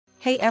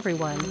Hey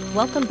everyone,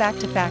 welcome back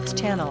to Facts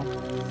channel.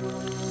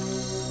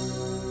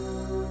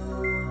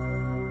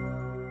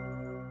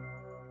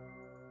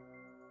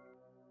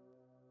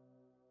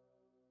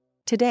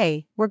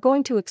 Today, we're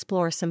going to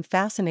explore some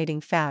fascinating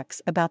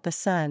facts about the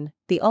sun,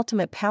 the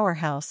ultimate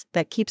powerhouse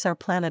that keeps our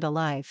planet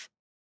alive.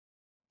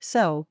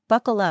 So,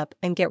 buckle up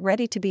and get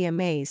ready to be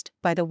amazed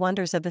by the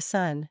wonders of the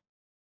sun.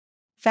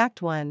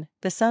 Fact 1: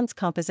 The sun's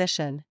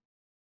composition.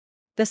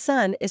 The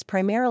sun is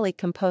primarily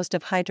composed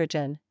of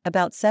hydrogen,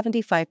 about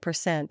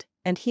 75%,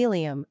 and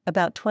helium,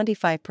 about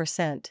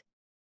 25%.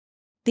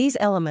 These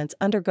elements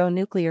undergo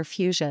nuclear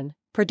fusion,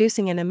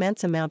 producing an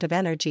immense amount of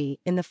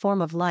energy in the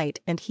form of light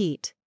and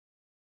heat.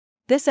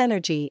 This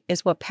energy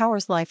is what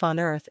powers life on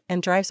Earth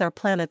and drives our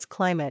planet's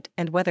climate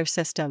and weather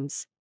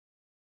systems.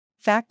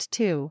 Fact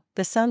 2: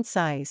 The sun's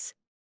size.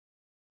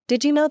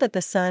 Did you know that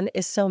the sun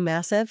is so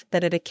massive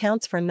that it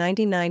accounts for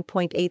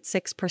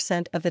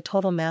 99.86% of the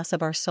total mass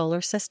of our solar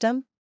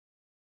system?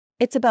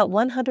 It's about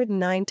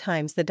 109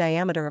 times the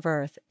diameter of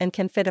Earth and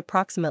can fit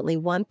approximately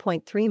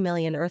 1.3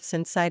 million Earths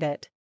inside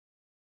it.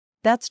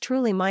 That's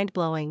truly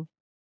mind-blowing.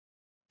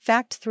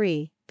 Fact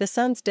 3: The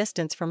sun's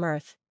distance from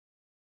Earth.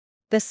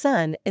 The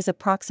sun is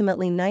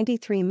approximately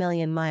 93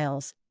 million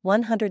miles,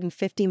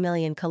 150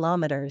 million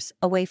kilometers,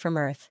 away from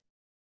Earth.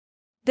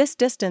 This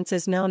distance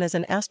is known as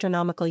an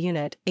astronomical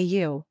unit,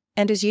 AU,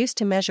 and is used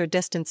to measure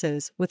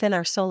distances within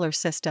our solar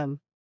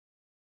system.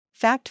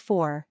 Fact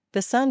 4: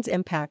 The sun's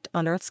impact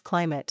on Earth's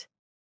climate.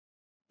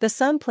 The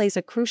sun plays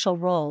a crucial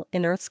role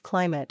in Earth's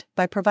climate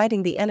by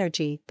providing the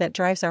energy that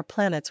drives our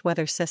planet's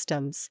weather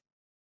systems.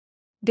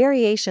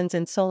 Variations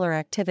in solar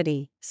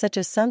activity, such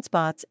as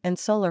sunspots and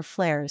solar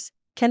flares,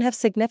 can have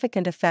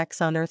significant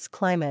effects on Earth's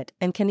climate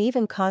and can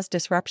even cause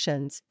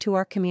disruptions to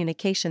our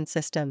communication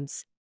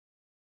systems.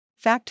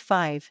 Fact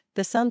 5: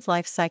 The sun's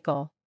life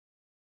cycle.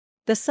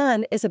 The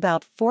sun is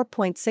about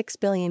 4.6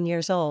 billion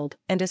years old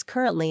and is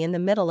currently in the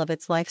middle of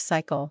its life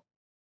cycle.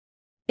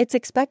 It's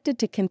expected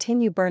to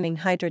continue burning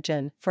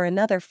hydrogen for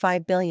another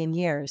 5 billion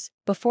years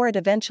before it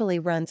eventually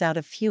runs out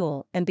of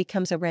fuel and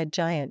becomes a red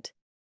giant.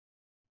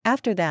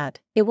 After that,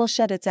 it will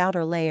shed its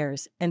outer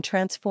layers and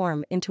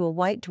transform into a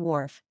white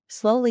dwarf,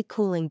 slowly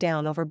cooling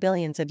down over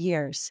billions of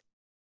years.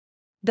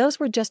 Those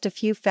were just a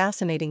few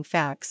fascinating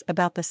facts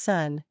about the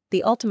sun,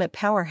 the ultimate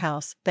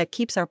powerhouse that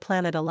keeps our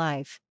planet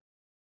alive.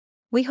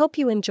 We hope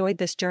you enjoyed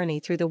this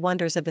journey through the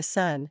wonders of the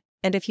sun,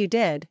 and if you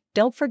did,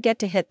 don't forget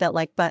to hit that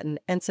like button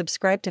and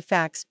subscribe to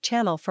Facts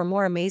channel for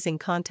more amazing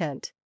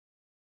content.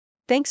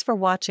 Thanks for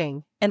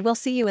watching, and we'll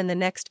see you in the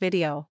next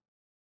video.